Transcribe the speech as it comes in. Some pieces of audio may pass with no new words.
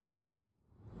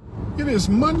It is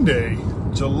Monday,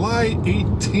 July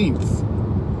 18th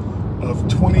of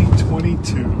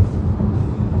 2022.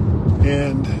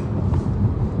 And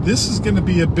this is going to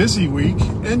be a busy week,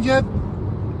 and yet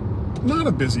not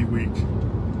a busy week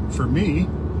for me.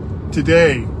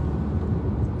 Today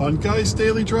on Guy's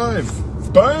Daily Drive.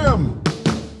 Bam!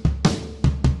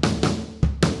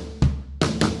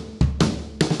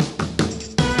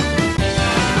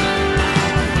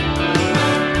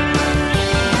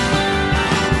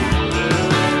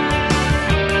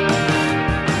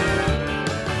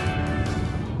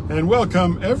 And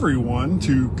welcome everyone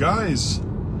to Guy's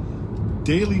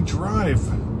Daily Drive.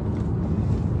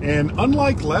 And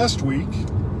unlike last week,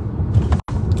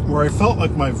 where I felt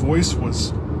like my voice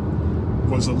was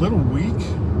a little weak,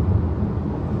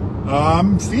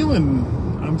 I'm feeling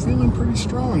pretty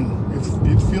strong.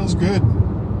 It feels good.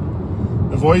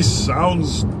 The voice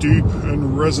sounds deep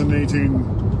and resonating.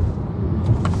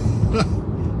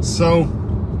 So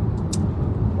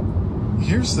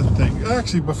here's the thing.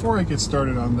 Actually, before I get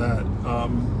started on that,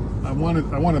 I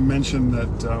want to mention that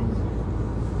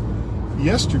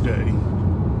yesterday,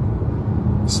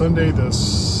 Sunday the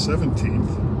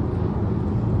 17th,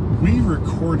 we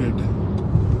recorded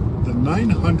the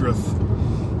 900th,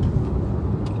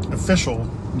 official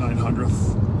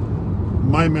 900th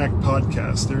My Mac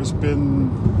podcast.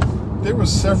 There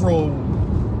was several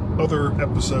other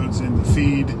episodes in the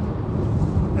feed,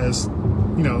 as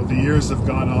you know, the years have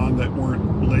gone on, that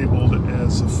weren't labeled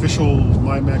as official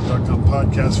mymac.com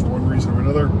podcast for one reason or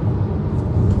another.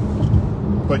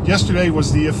 But yesterday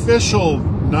was the official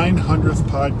 900th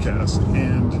podcast,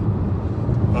 and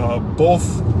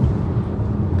both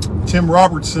Tim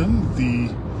Robertson, the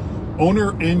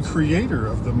owner and creator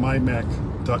of the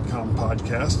mymac.com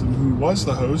podcast, and who was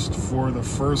the host for the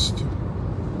first,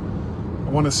 I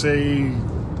want to say,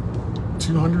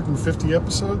 250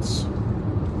 episodes,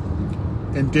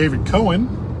 and David Cohen,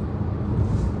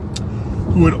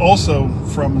 who had also,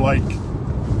 from like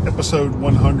episode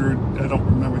 100, I don't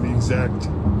remember the exact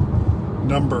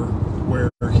number, where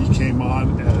he came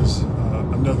on as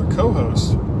another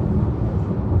co-host,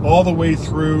 all the way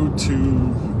through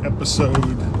to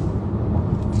episode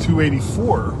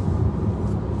 284.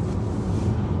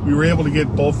 We were able to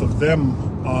get both of them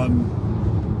on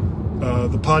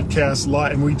the podcast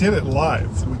live, and we did it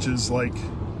live, which is like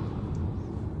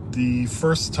the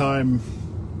first time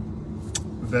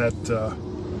that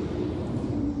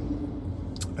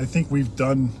I think we've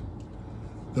done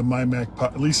the MyMac,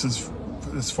 at least as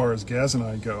far as Gaz and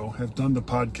I go, have done the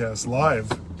podcast live.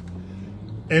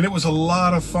 And it was a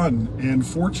lot of fun. And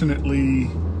fortunately,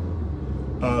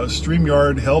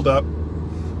 StreamYard held up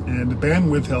and the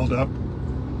bandwidth held up.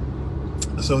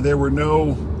 So there were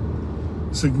no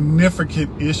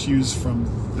significant issues from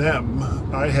them.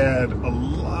 I had a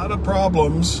lot of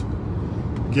problems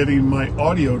getting my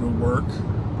audio to work.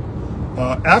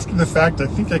 After the fact, I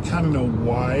think I kind of know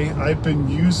why. I've been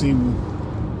using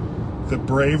the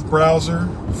Brave browser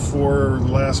for the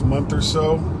last month or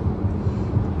so,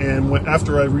 and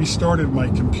after I restarted my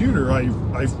computer, I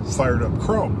fired up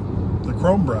Chrome, the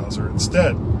Chrome browser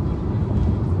instead.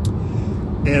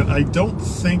 And I don't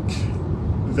think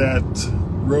that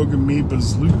Rogue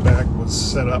Amoeba's loopback was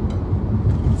set up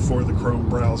for the Chrome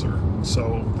browser,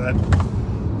 so that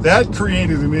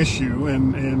created an issue,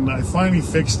 and I finally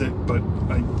fixed it, but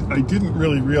I didn't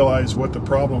really realize what the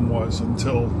problem was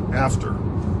until after.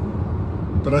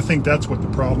 But I think that's what the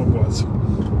problem was.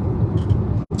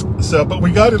 So, but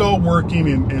we got it all working,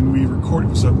 and we recorded.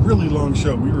 It was a really long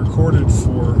show. We recorded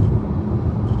for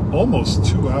almost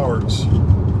 2 hours,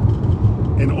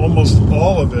 and almost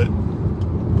all of it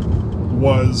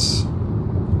was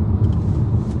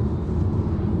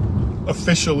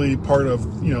officially part of,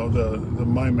 you know, the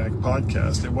MyMac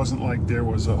podcast. It wasn't like there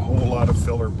was a whole lot of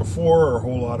filler before or a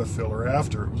whole lot of filler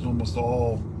after. It was almost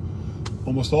all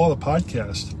the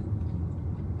podcast,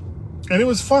 and it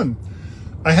was fun.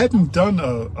 I hadn't done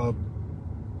a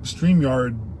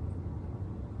StreamYard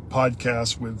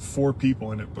podcast with 4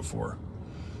 people in it before.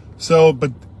 So,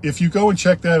 but if you go and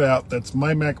check that out, that's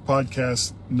MyMac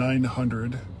Podcast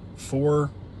 900. Four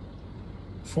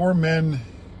men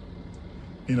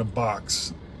in a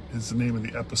box is the name of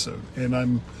the episode, and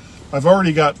I've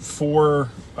already got 4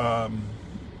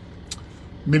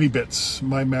 mini bits,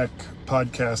 MyMac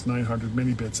Podcast 900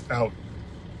 mini bits out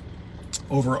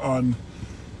over on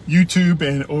YouTube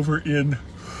and over in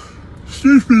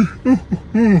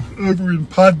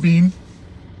Podbean.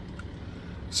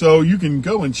 So you can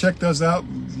go and check those out,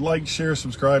 like, share,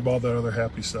 subscribe, all that other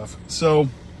happy stuff. So,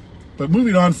 but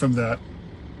moving on from that,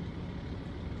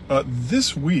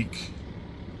 this week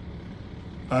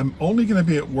I'm only going to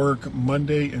be at work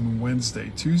Monday and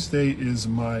Wednesday. Tuesday is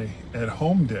my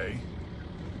at-home day.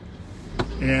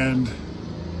 And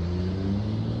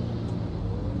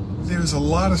there's a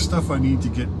lot of stuff I need to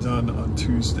get done on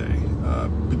Tuesday.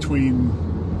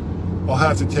 I'll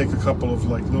have to take a couple of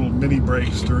like little mini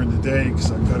breaks during the day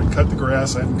because I've got to cut the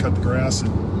grass. I haven't cut the grass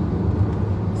in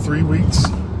 3 weeks.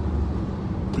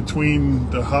 Between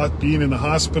being in the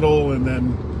hospital and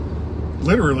then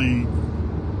literally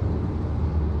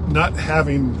not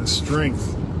having the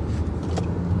strength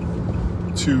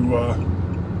to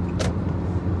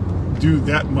do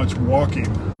that much walking,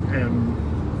 and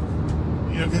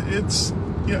it's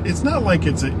not like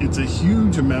it's a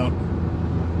huge amount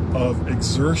of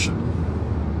exertion,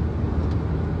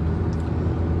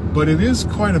 but it is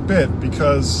quite a bit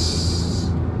because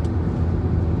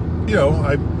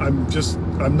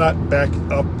I'm not back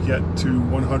up yet to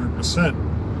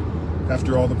 100%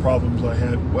 after all the problems I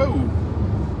had.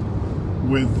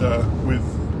 With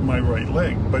my right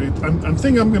leg, but I'm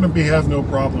thinking I'm going to have no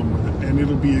problem with it, and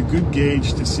it'll be a good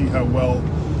gauge to see how well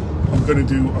I'm going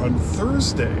to do on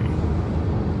Thursday.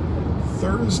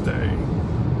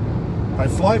 I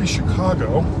fly to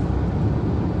Chicago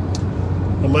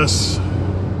unless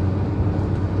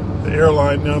the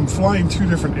airline. Now I'm flying 2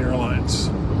 different airlines.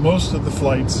 Most of the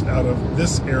flights out of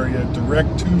this area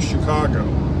direct to Chicago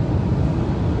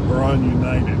are on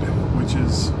United, which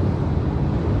is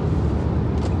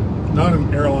not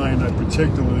an airline I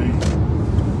particularly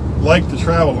like to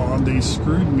travel on. They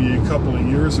screwed me a couple of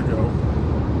years ago.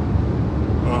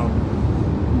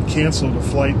 Canceled a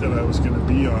flight that I was going to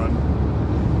be on.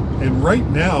 And right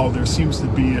now there seems to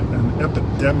be an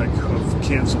epidemic of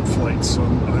canceled flights. So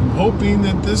I'm hoping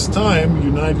that this time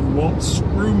United won't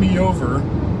screw me over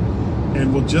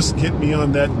and will just get me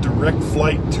on that direct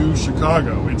flight to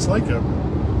Chicago. It's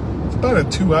about a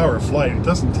 2-hour flight. It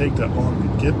doesn't take that long to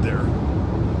get there.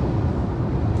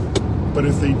 But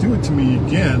if they do it to me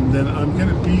again, then I'm going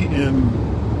to be in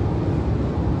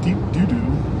deep doo-doo.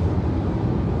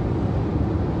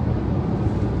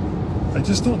 I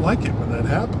just don't like it when that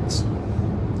happens.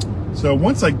 So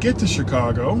once I get to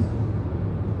Chicago,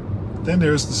 then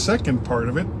there's the second part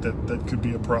of it that could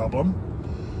be a problem.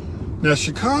 Now,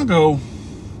 Chicago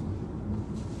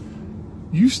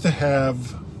used to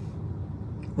have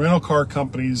rental car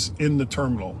companies in the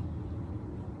terminal.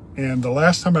 And the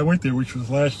last time I went there, which was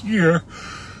last year,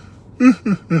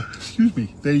 excuse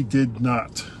me, they did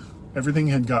not. Everything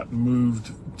had gotten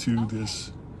moved to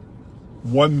this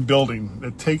one building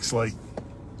that takes like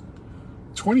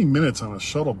 20 minutes on a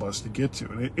shuttle bus to get to.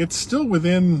 And it's still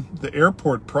within the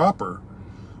airport proper,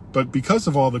 but because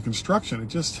of all the construction, it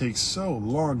just takes so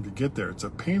long to get there. It's a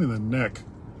pain in the neck.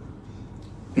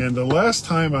 And the last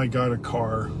time I got a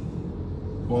car,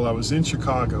 while I was in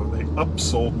Chicago, they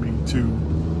upsold me to,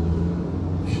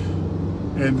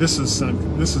 and this is a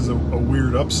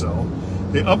weird upsell.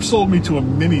 They upsold me to a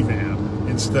minivan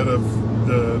instead of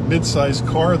the mid-sized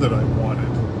car that I wanted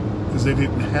because they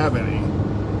didn't have any,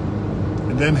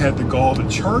 and then had the gall to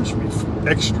charge me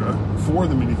extra for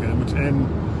the minivan. And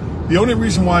the only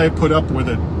reason why I put up with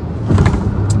it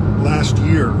last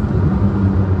year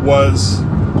was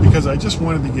because I just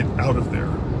wanted to get out of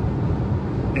there.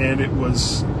 And it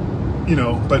was,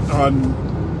 but on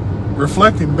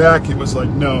reflecting back, it was like,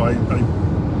 no, I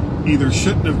either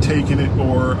shouldn't have taken it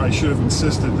or I should have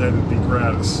insisted that it be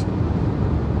gratis.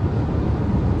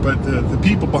 But the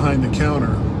people behind the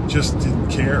counter just didn't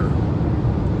care.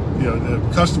 The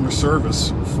customer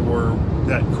service for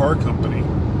that car company,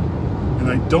 and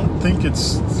I don't think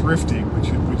it's Thrifty,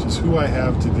 which is who I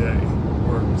have today,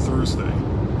 or Thursday,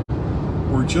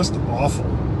 were just awful.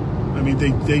 I mean,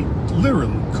 they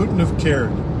literally couldn't have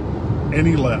cared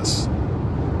any less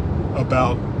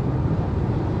about,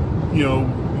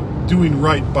 doing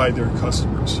right by their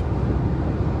customers.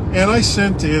 And I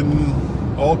sent in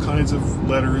all kinds of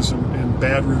letters and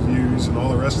bad reviews and all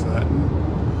the rest of that, and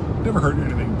never heard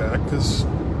anything back because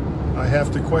I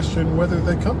have to question whether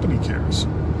the company cares.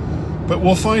 But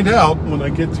we'll find out when I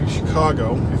get to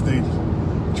Chicago if they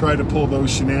try to pull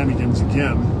those shenanigans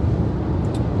again.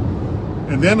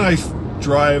 And then I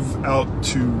drive out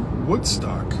to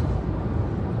Woodstock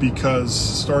because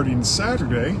starting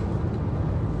Saturday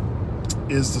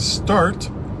is the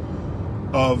start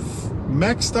of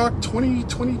MacStock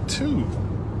 2022.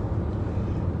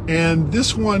 And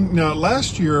this one, now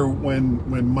last year when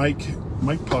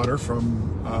Mike Potter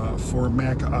from for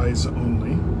Mac Eyes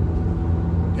Only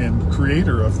and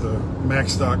creator of the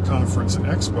MacStock Conference and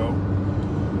Expo,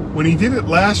 when he did it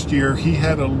last year, he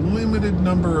had a limited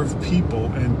number of people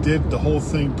and did the whole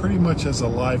thing pretty much as a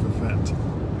live event.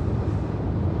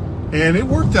 And it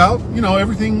worked out. You know,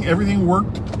 everything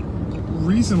worked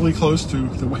reasonably close to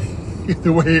the way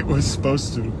it was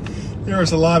supposed to. There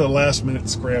was a lot of last minute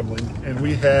scrambling, and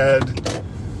we had,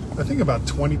 I think, about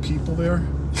 20 people there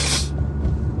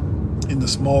in the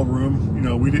small room. You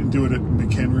know, we didn't do it at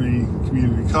McHenry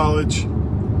Community College.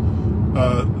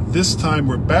 This time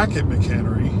we're back at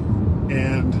McHenry,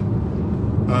 and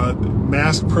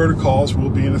mask protocols will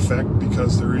be in effect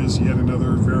because there is yet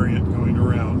another variant going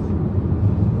around.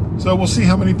 So we'll see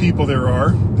how many people there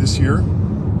are this year.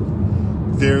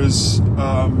 There's,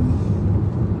 I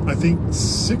think,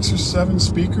 6 or 7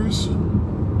 speakers.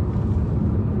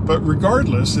 But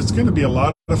regardless, it's going to be a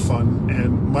lot of fun,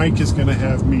 and Mike is going to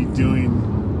have me doing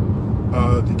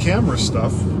the camera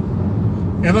stuff.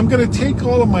 And I'm going to take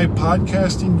all of my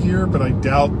podcasting gear, but I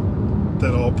doubt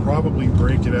that I'll probably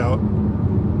break it out.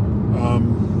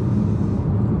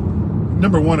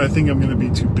 Number one, I think I'm going to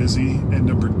be too busy, and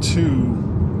number two,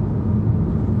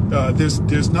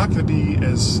 there's not going to be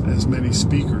as many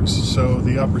speakers, so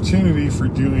the opportunity for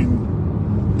doing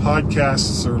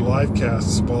podcasts or live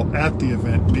casts while at the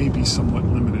event may be somewhat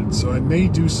limited. So I may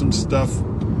do some stuff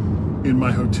in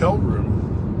my hotel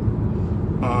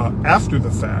room after the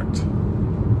fact,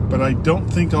 but I don't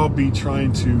think I'll be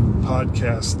trying to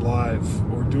podcast live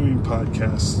or doing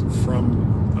podcasts from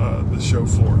the show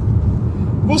floor.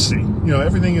 We'll see. You know,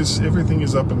 everything is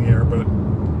up in the air, but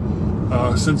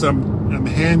since I'm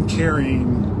hand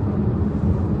carrying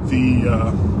the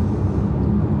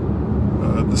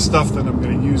stuff that I'm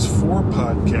going to use for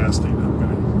podcasting, I'm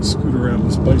going to scoot around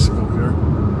this bicycle here.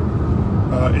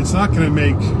 It's not going to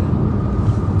make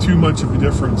too much of a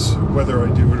difference whether I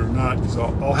do it or not, because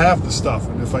I'll have the stuff,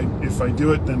 and if I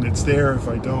do it, then it's there. If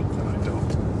I don't, then I don't.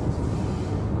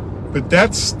 But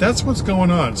that's what's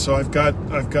going on. So I've got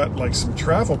like some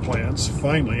travel plans.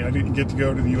 Finally, I didn't get to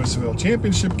go to the USFL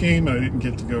Championship game, and I didn't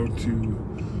get to go to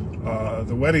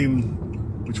the wedding,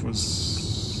 which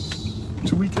was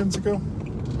 2 weekends ago.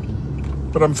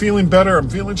 But I'm feeling better. I'm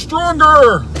feeling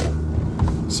stronger.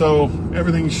 So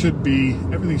everything should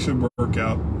work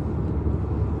out.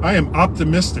 I am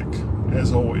optimistic,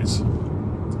 as always.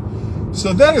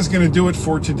 So that is going to do it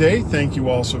for today. Thank you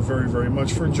all so very, very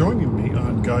much for joining me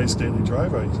on Guy's Daily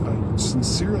Drive. I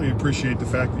sincerely appreciate the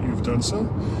fact that you've done so.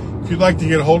 If you'd like to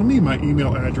get a hold of me, my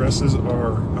email addresses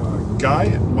are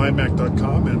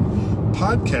guy@mymac.com and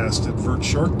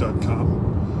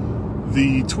podcast@vertshark.com.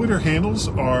 The Twitter handles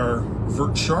are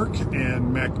vertshark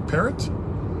and macparrot.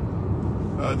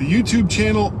 The YouTube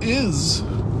channel is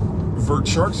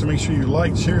vertshark, so make sure you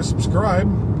like, share, subscribe.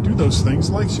 Do those things.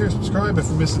 Like, share, subscribe if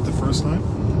you missed it the first time.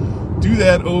 Do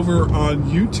that over on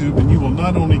YouTube, and you will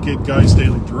not only get Guy's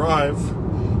Daily Drive,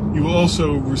 you will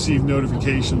also receive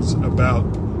notifications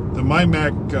about the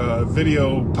MyMac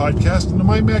video podcast and the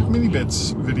MyMac Mini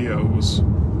Bits videos.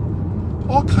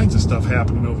 All kinds of stuff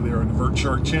happening over there on the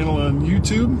VertShark channel on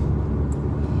YouTube.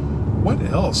 What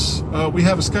else? We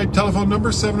have a Skype telephone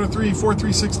number,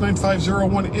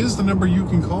 703-436-9501 is the number you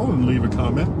can call and leave a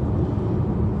comment.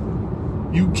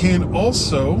 You can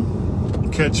also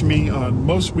catch me on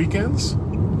most weekends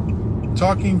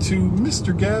talking to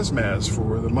Mr. Gazmaz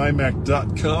for the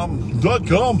MyMac.com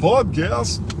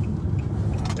podcast.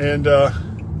 And,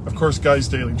 of course, Guy's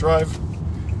Daily Drive.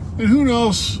 And who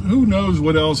knows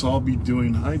what else I'll be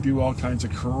doing. I do all kinds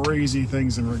of crazy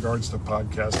things in regards to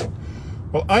podcasting.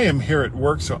 Well, I am here at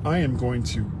work, so I am going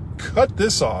to cut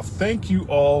this off. Thank you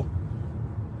all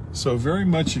so very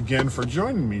much again for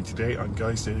joining me today on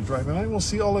Guy's Daily Drive, and I will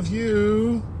see all of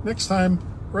you next time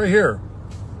right here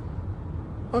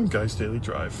on Guy's Daily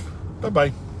Drive.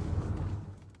 Bye-bye.